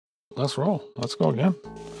let's roll. Let's go again.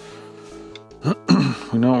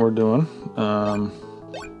 We know what we're doing.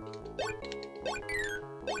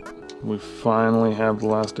 We finally have the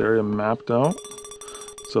last area mapped out,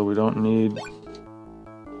 so we don't need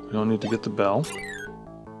to get the bell.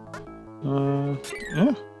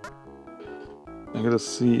 Yeah. I gotta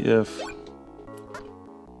see if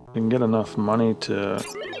I can get enough money to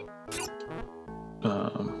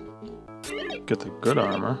get the good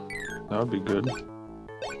armor. That would be good.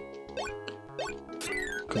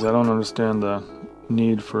 Because I don't understand the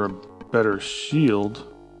need for a better shield.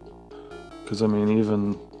 Because I mean,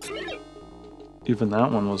 even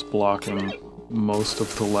that one was blocking most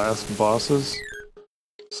of the last boss's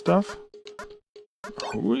stuff.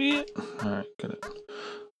 Alright, get it.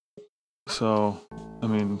 So, I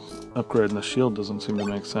mean, upgrading the shield doesn't seem to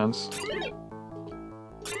make sense.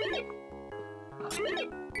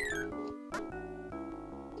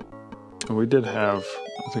 We did have,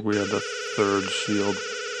 I think we had the third shield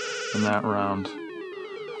in that round.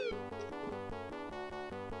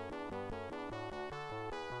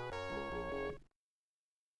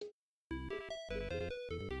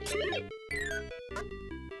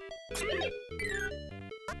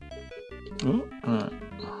 Alright.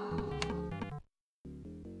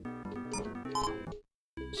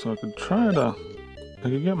 So I could I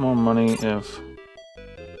could get more money if...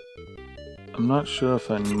 I'm not sure if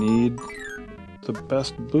I need the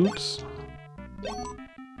best boots.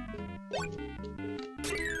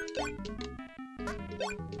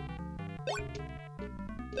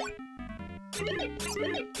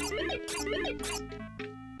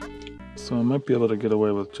 So I might be able to get away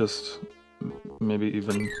with just maybe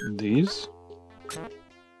even these.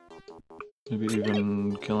 Maybe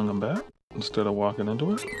even killing them back instead of walking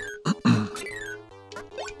into it.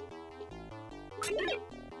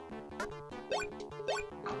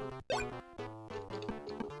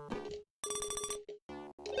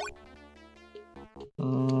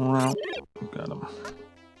 Got him.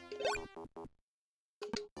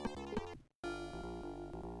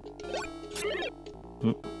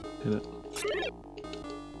 Oop, hit it.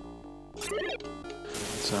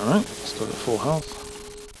 It's alright, still got full health.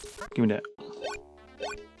 Give me that.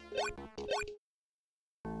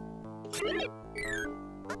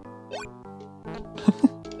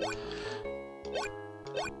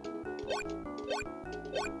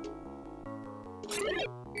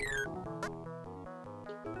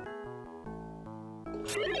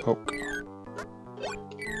 Poke.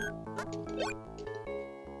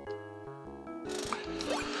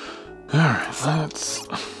 Alright,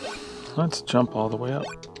 let's jump all the way up.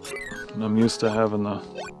 I'm used to having the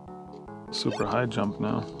super high jump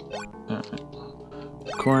now. Alright.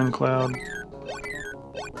 Coin cloud.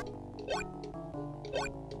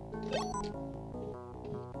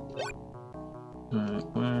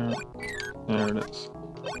 Alright, there it is.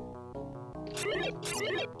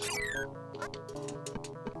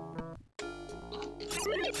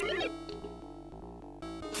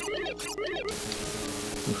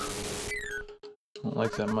 I don't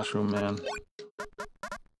like that mushroom man.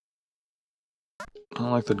 I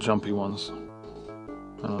don't like the jumpy ones.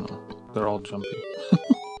 I don't know. They're all jumpy. I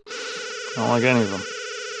don't like any of them.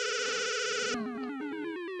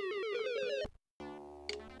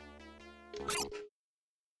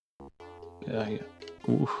 Yeah.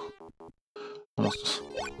 Ooh. Almost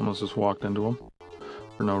just walked into them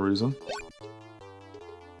for no reason.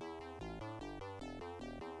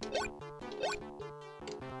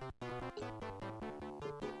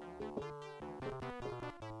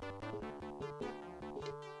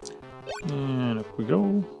 And up we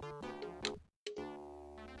go.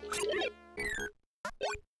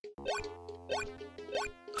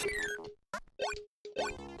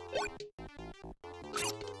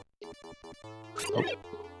 Oh,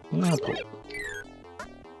 yeah, poke.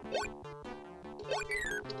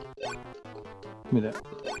 Give me that.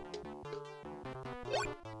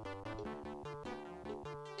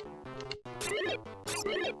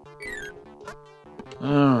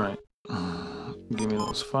 Alright. Give me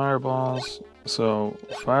those fireballs. So,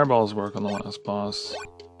 fireballs work on the last boss,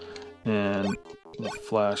 and the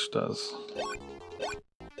flash does.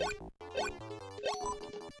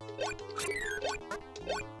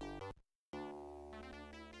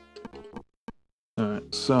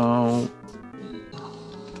 Alright, so...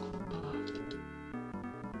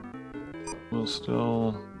 we'll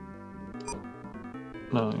still...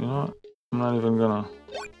 No, you know what? I'm not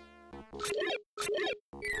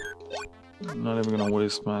even gonna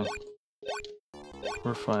waste my...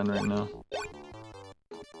 We're fine right now.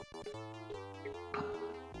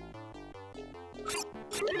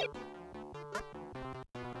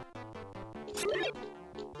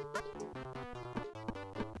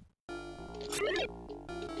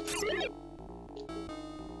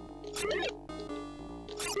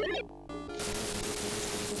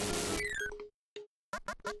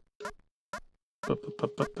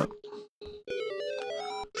 up.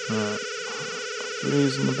 Alright.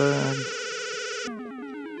 3's in the bag.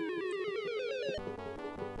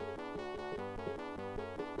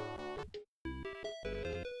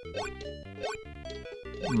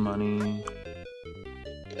 Money.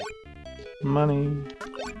 Money.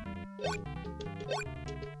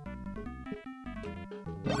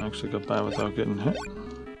 I actually got by without getting hit.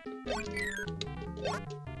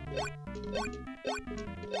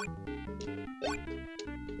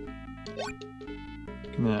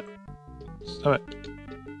 Give me that. Stop it.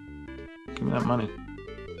 Give me that money.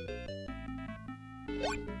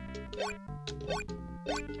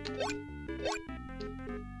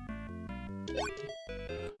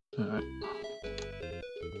 Alright.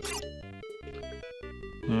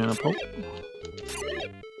 And a poke.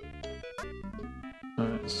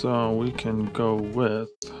 Alright, so we can go with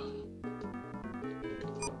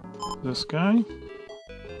this guy.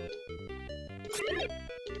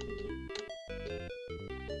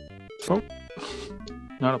 Poke.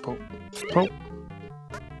 Not a poke. Poke.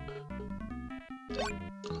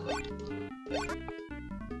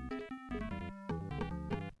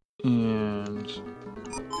 And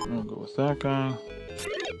we'll go with that guy.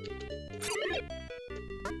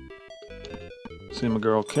 See my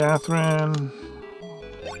girl Catherine.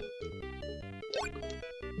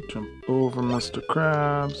 Jump over Mr.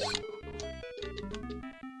 Krabs.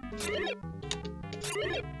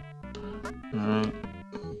 Alright.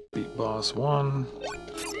 Beat boss 1.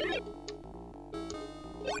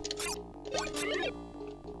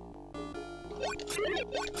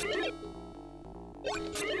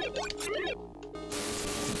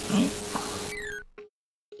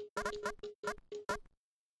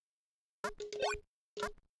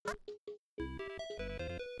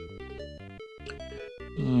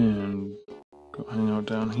 And go hang out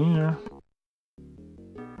down here.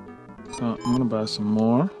 So I'm gonna buy some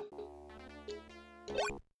more.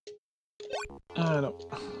 I don't.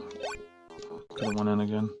 Could have went in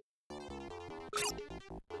again.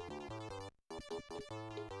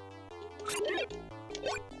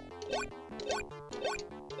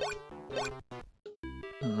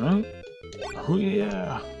 Alright. Oh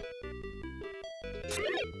yeah.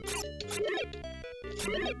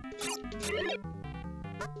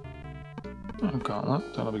 A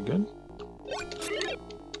gauntlet, that'll be good.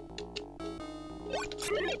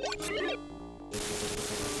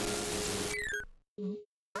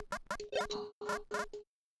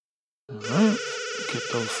 Alright, get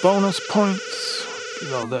those bonus points,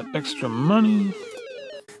 get all that extra money.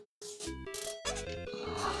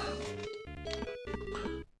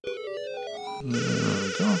 There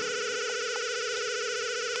we go.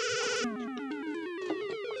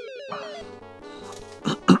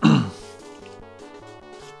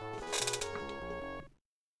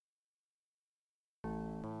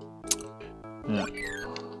 Yeah.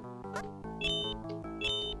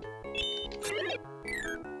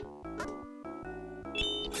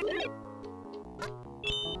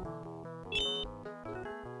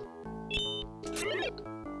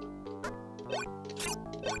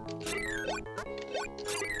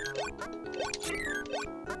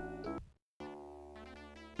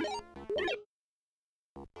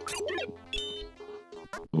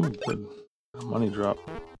 Ooh, good. Money drop.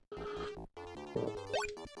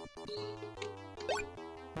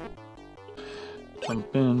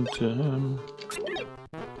 Jump into him.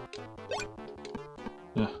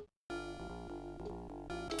 Yeah.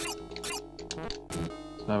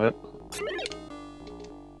 Have it.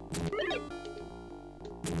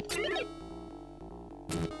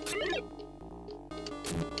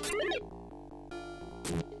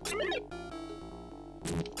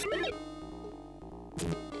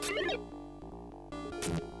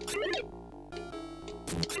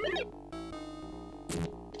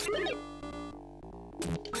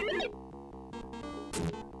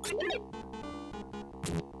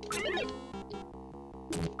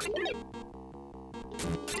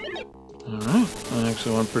 Alright, that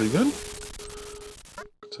actually went pretty good.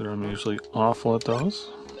 Consider I'm usually awful at those.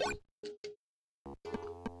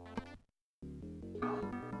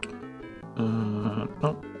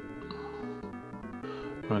 Nope.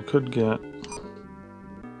 I could get...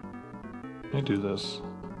 Let me do this.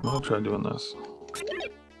 I'm gonna try doing this.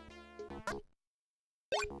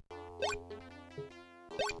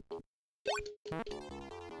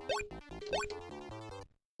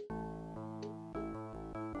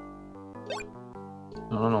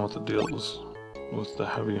 I don't know what the deal is with the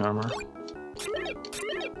heavy armor.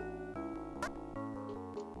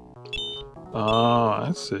 Oh,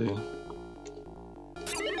 I see.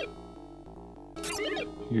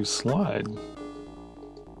 You slide.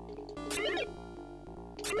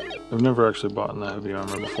 I've never actually bought in the heavy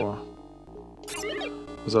armor before.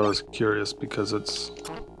 I was always curious because it's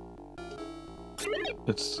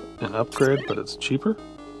an upgrade, but it's cheaper.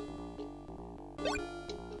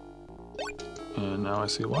 And now I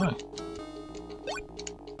see why.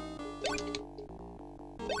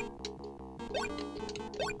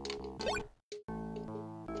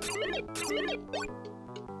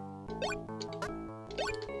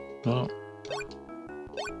 Oh.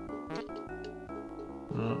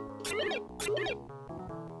 No.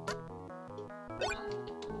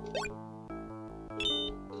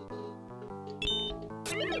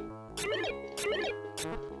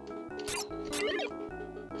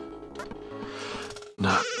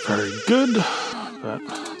 Not very good, but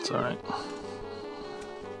it's alright.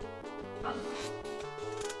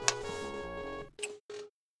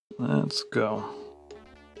 Let's go.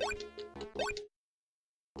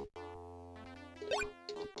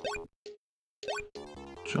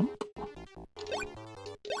 Jump.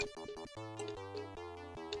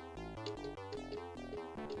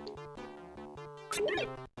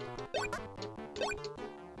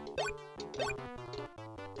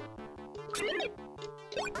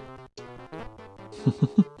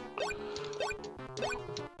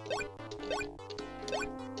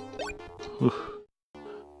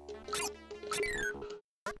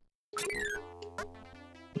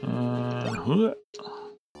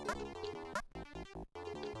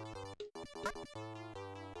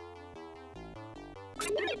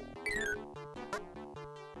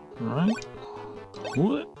 Alright.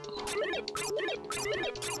 What?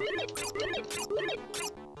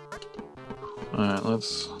 Alright,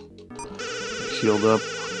 let's healed up.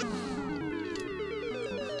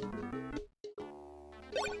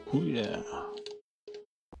 Ooh, yeah.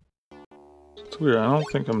 It's weird, I don't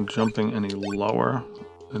think I'm jumping any lower.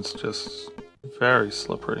 It's just very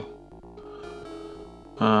slippery.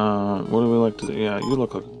 What do we like to do? Yeah, you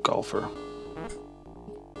look like a golfer.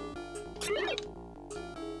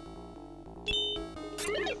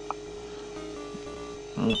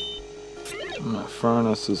 My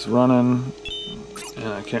furnace is running, and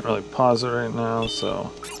I can't really pause it right now,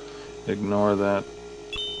 so ignore that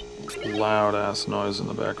loud-ass noise in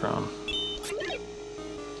the background.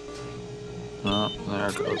 Oh, there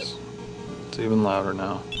it goes. It's even louder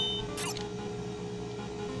now.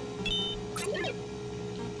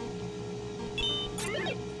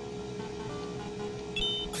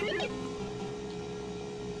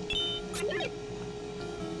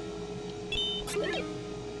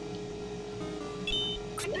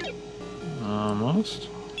 Almost.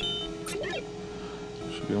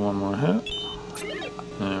 Should be one more hit.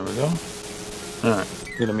 There we go. Alright,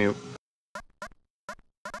 get a mute.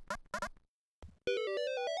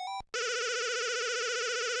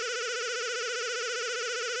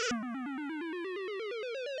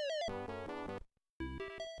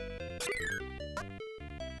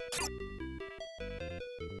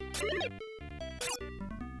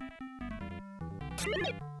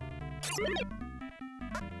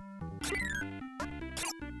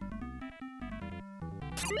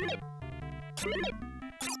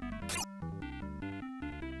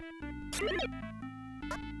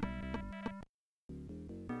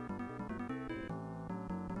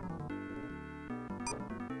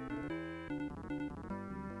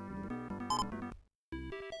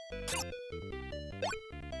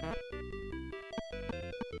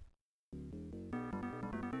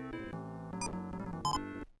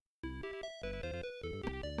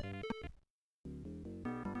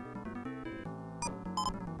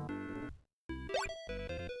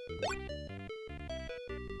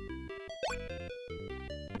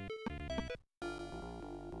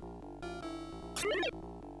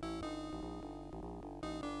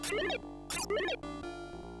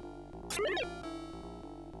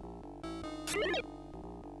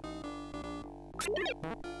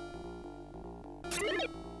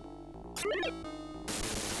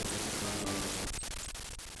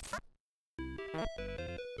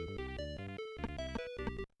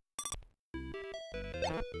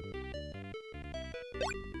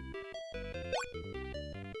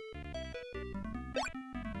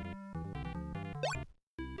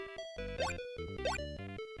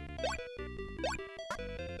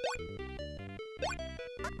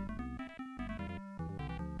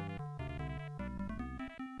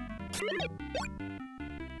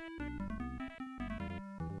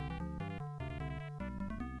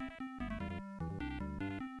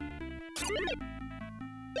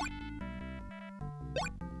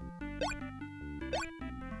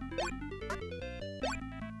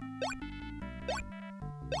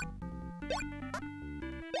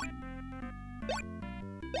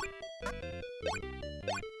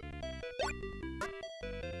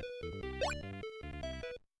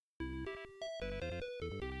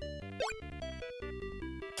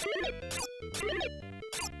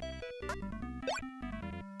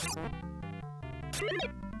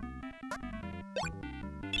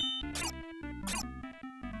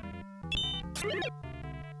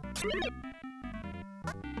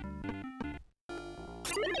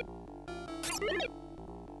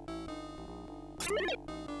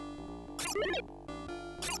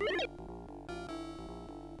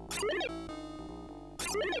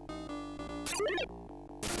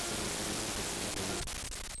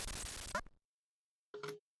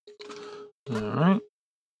 Alright.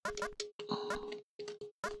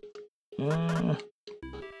 Yeah.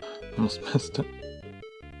 Almost missed it.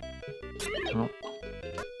 Oh.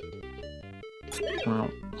 Well.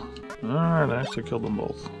 Alright, I actually killed them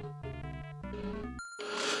both.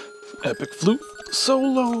 Epic flute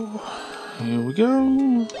solo. Here we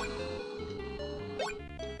go.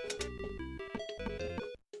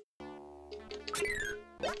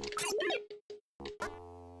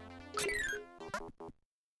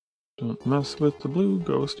 Don't mess with the blue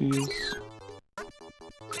ghosties.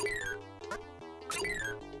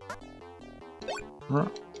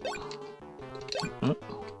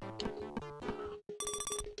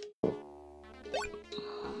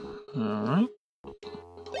 Alright.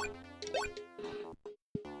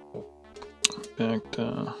 Back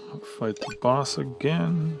to fight the boss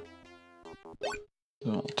again.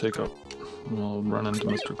 Then we'll run into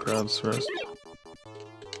Mr. Krabs first.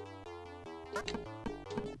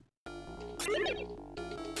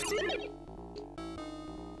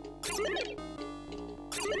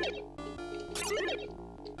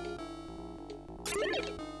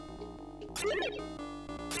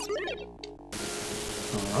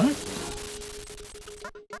 Alright.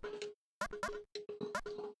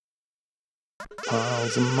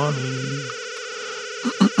 Piles of money.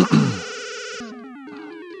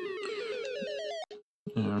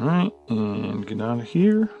 Alright, and get out of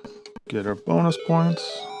here. Get our bonus points.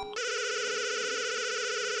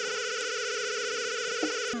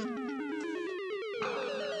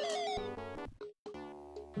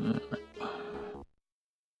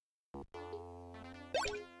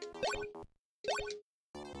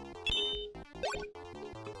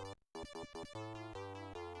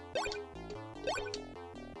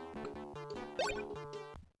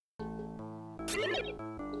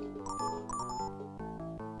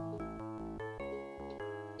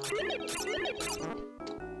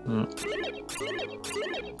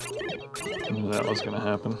 I knew that was going to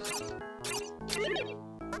happen.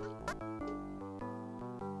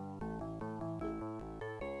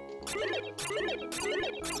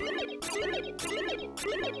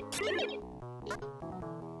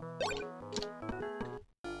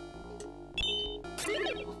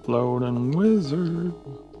 Floating wizard.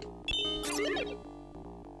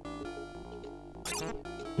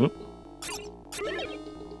 Oop.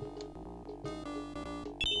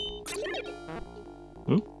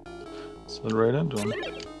 Oop. Slid right into him.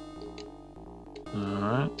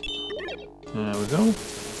 Alright. There we go.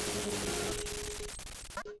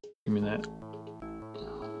 Give me that.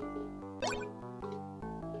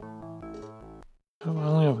 Oh, I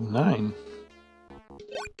only have 9.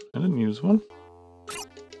 I didn't use one.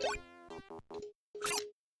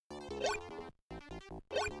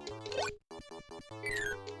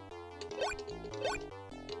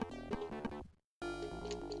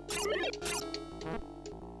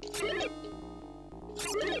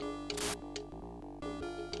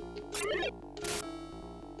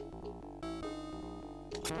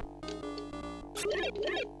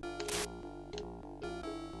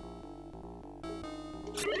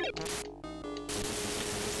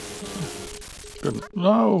 Good.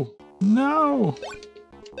 No! No!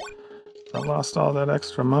 I lost all that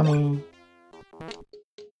extra money.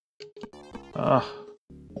 Ah.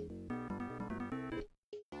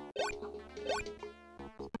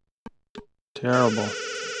 Terrible.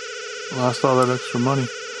 Lost all that extra money.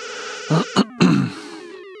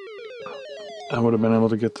 I would have been able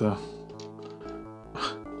to get the...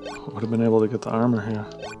 would have been able to get the armor here.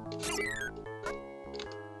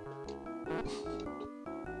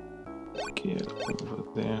 Get over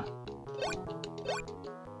there.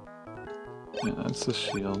 Yeah, that's the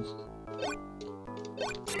shield.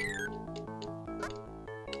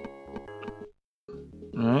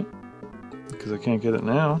 Alright. Because I can't get it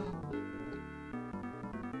now.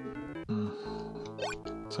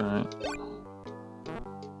 It's alright.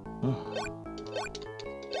 Oh.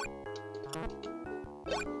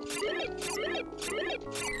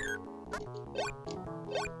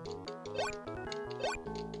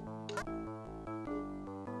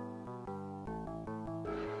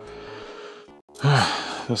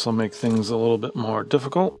 This will make things a little bit more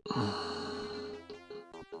difficult.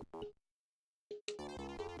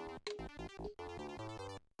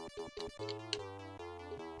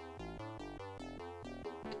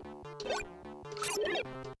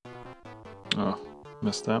 Oh,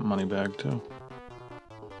 missed that money bag too.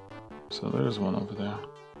 So there's one over there.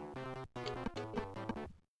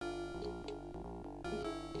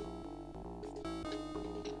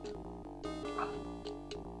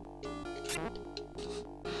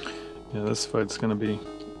 Yeah, this fight's gonna be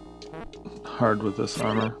hard with this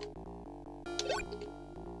armor.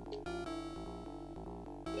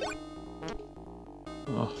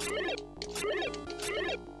 Oh.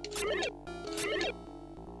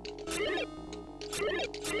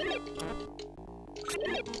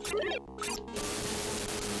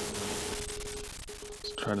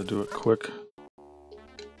 Let's try to do it quick.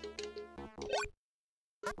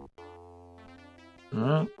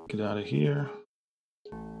 Alright, get out of here.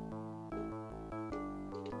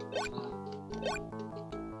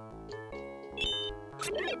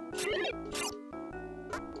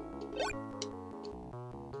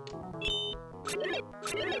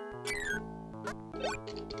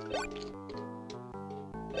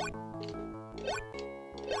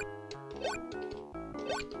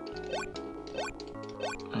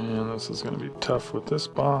 And this is going to be tough with this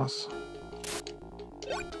boss.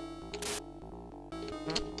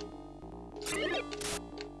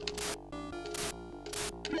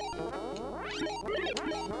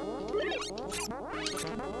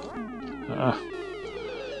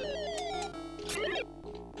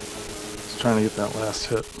 Just trying to get that last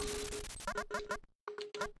hit.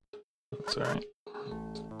 That's alright.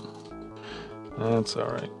 That's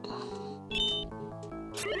alright.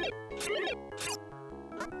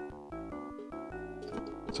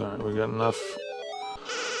 It's alright, we got enough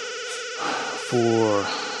for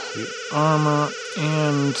the armor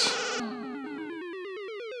and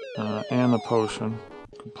the potion.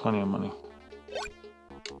 Plenty of money.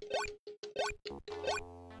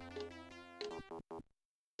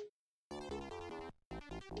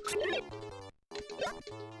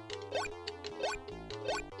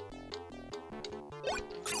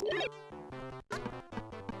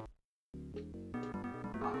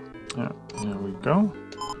 Yeah, there we go.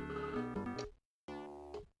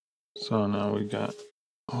 So now we got,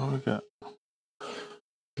 what we got?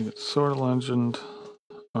 We got Sword of Legend,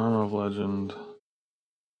 Armor of Legend.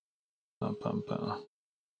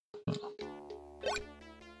 Yeah.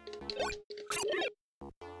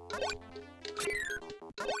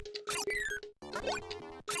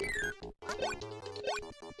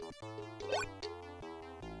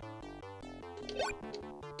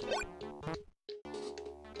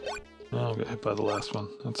 I'll get hit by the last one.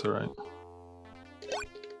 That's alright.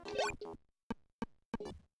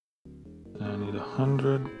 I need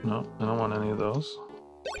 100. No, I don't want any of those.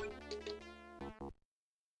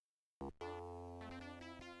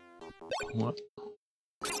 What?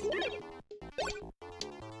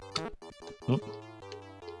 Oop.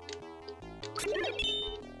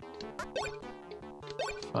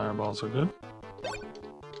 Fireballs are good.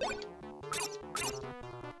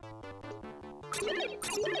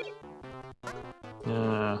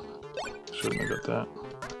 Yeah, shouldn't have got that.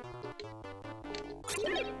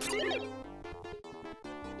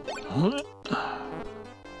 What?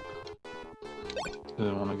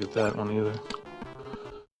 Didn't want to get that one either.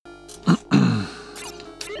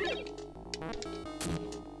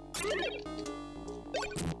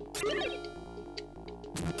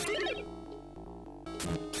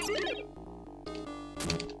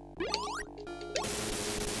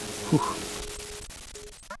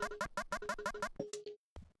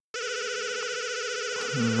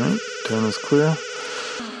 Alright, 10 is clear.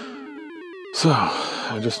 So,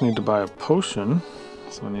 I just need to buy a potion.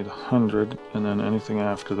 So I need 100, and then anything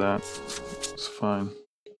after that is fine.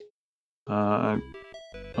 Oh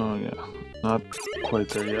yeah, not quite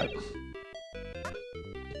there yet.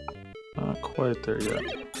 Not quite there yet.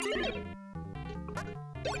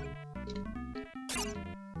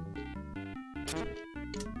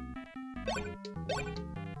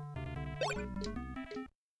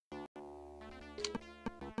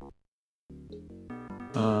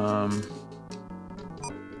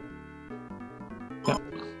 Yeah,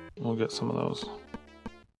 we'll get some of those.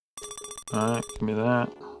 Alright, give me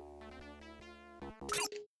that.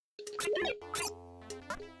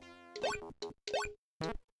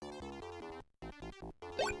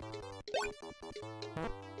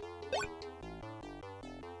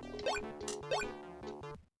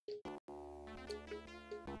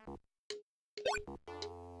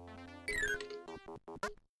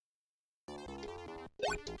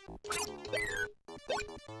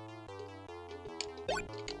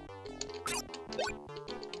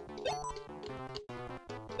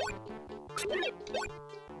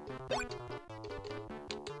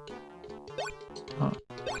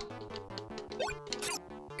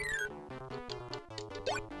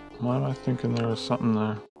 Why am I thinking there was something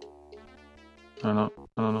there? I don't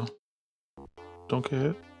know. Don't get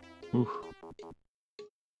hit. Ooh.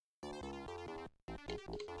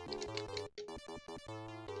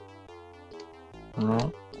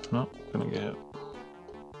 No, gonna get hit.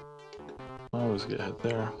 I always get hit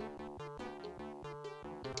there.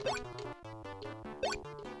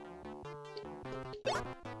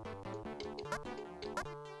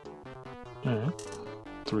 Alright,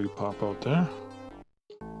 3 pop out there.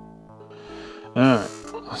 Alright,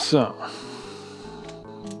 so.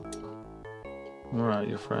 Where are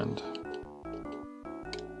you, friend?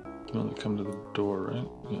 You only come to the door, right?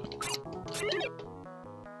 Yeah.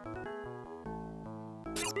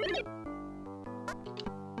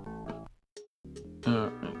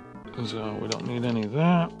 Alright, so we don't need any of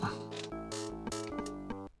that.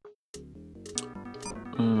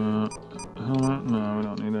 Helmet? No, we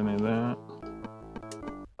don't need any of that.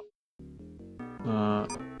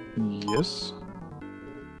 Yes.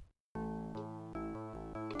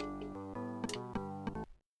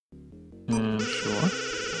 And sure.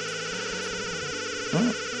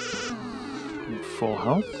 Alright. Full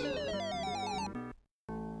health.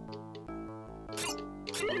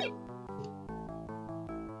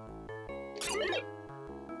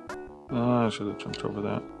 I should have jumped over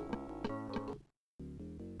that.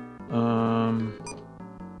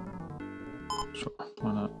 Sure,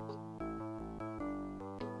 why not?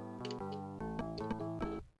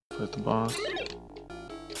 Fight the boss.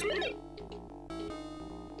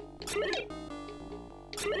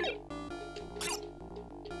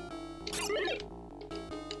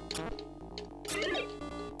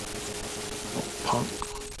 Oh, punk.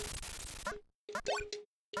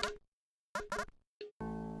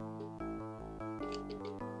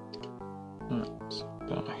 Alright, so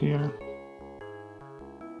down here.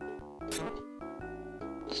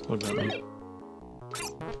 Still got me.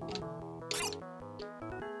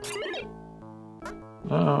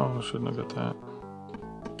 Oh, shouldn't have got that.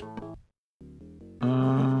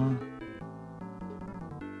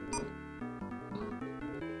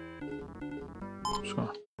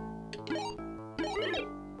 Sure.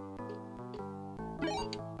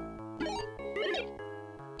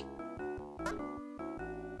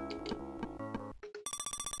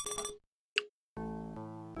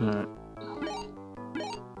 Alright.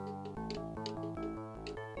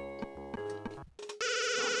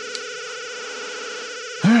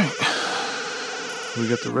 Alright. We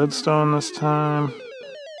get the redstone this time.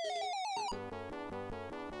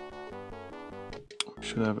 We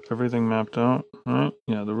should have everything mapped out, right?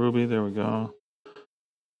 Yeah, the ruby, there we go.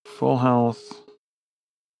 Full health.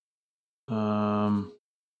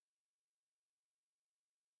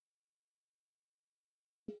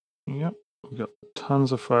 Yep, we got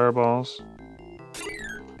tons of fireballs.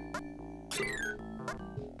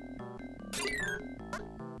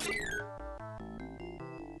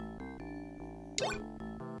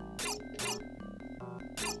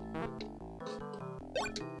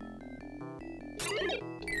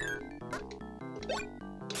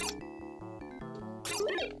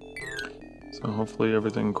 So hopefully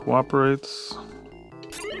everything cooperates.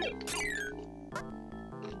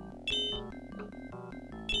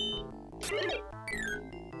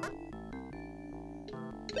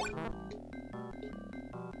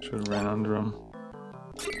 Should have ran under him.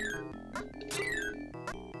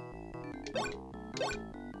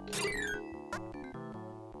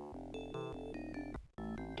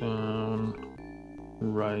 Down,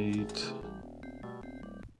 right,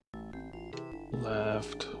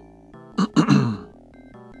 left.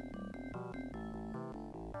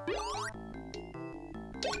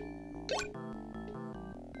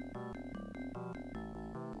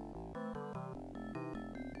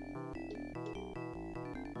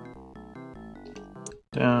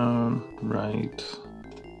 Down, right,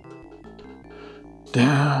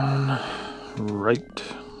 down, right.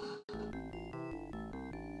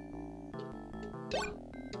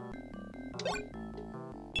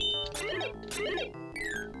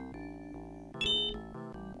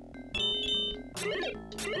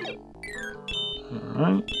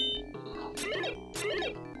 Alright.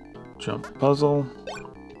 Jump puzzle.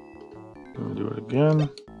 Gonna do it again.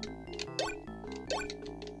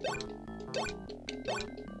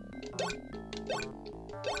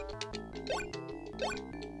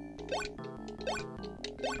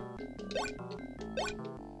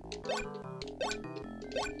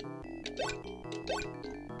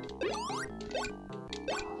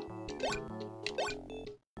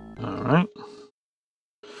 Alright.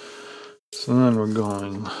 So then we're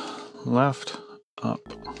going left, up.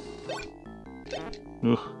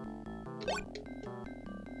 Ugh.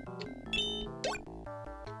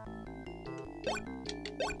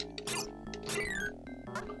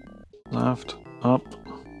 left, up,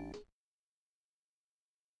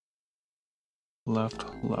 left,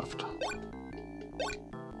 left.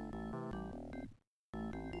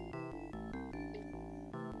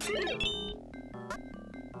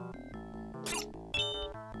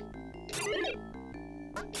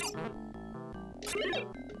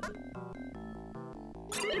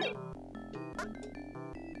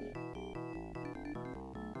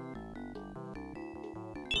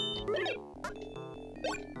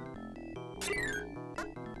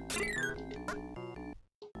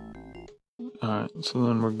 Alright, so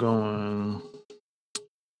then we're going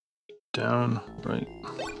down, right,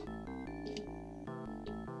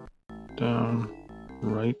 down,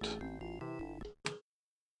 right,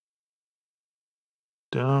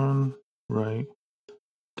 down, right,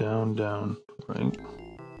 down, down, right,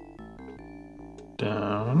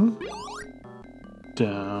 down,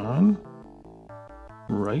 down,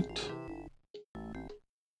 right,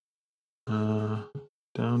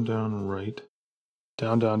 down, down, right,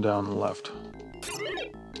 down, down, down, left.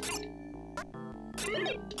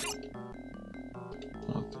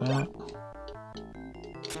 Like that.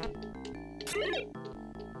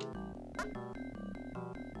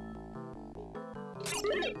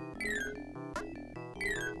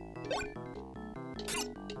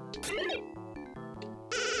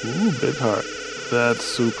 Ooh, big heart. That's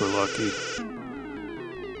super lucky.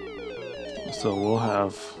 So we'll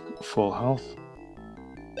have full health.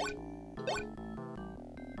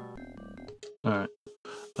 Alright.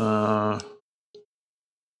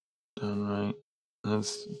 Down right.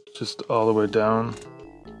 That's just all the way down.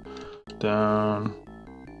 Down.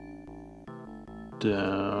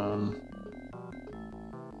 Down.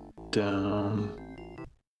 Down.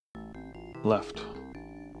 Left.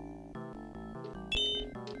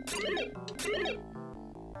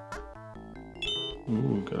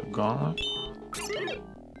 Ooh, got a gauntlet.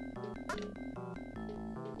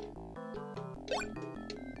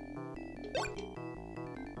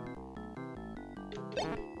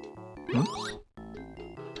 Oops.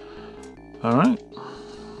 All right.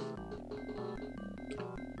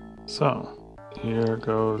 So, here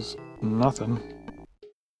goes nothing.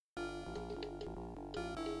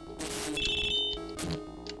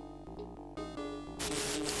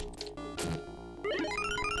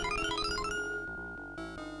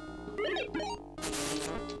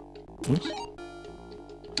 Oops.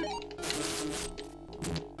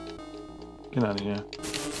 Get out of here.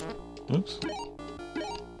 Oops.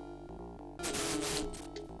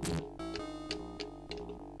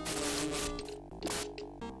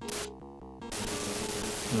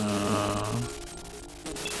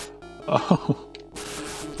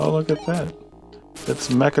 Oh, look at that. It's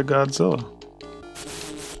Mecha Godzilla.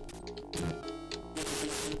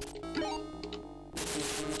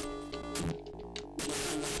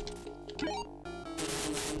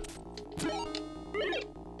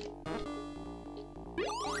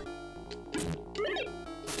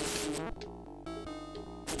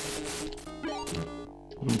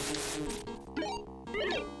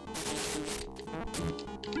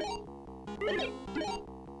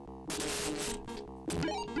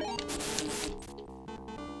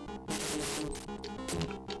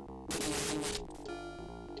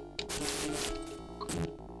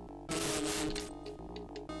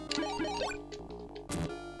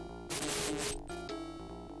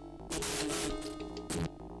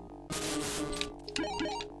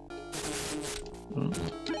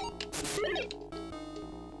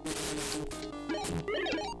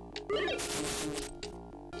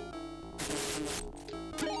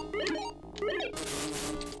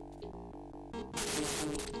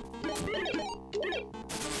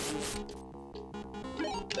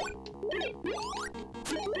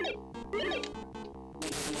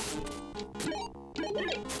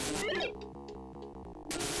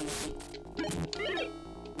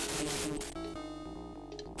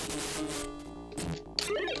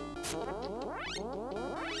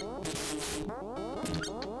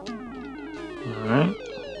 Alright.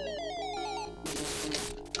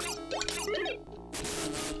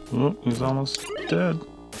 Oh, he's almost dead.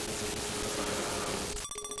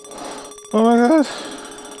 Oh my god!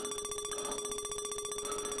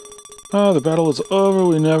 Oh, the battle is over.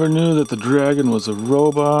 We never knew that the dragon was a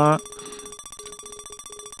robot.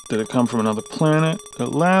 Did it come from another planet?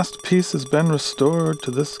 At last, peace has been restored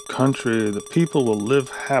to this country. The people will live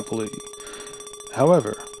happily.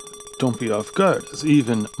 However, don't be off guard, as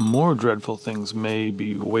even more dreadful things may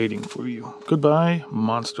be waiting for you. Goodbye,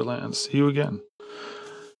 Monsterland. See you again.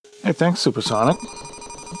 Hey, thanks, Supersonic.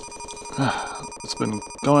 It's been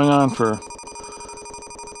going on for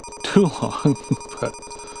too long, but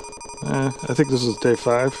I think this is day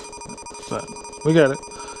 5. But we got it.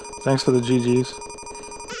 Thanks for the GGs.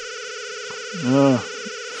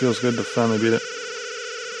 Feels good to finally beat it.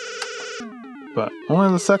 But only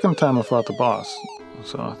the second time I fought the boss.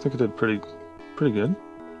 So I think I did pretty good.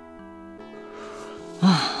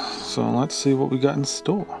 So let's see what we got in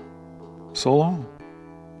store. So long.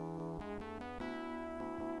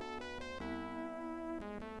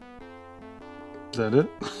 Is that it?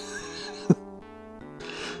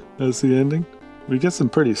 That's the ending? We get some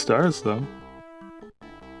pretty stars though.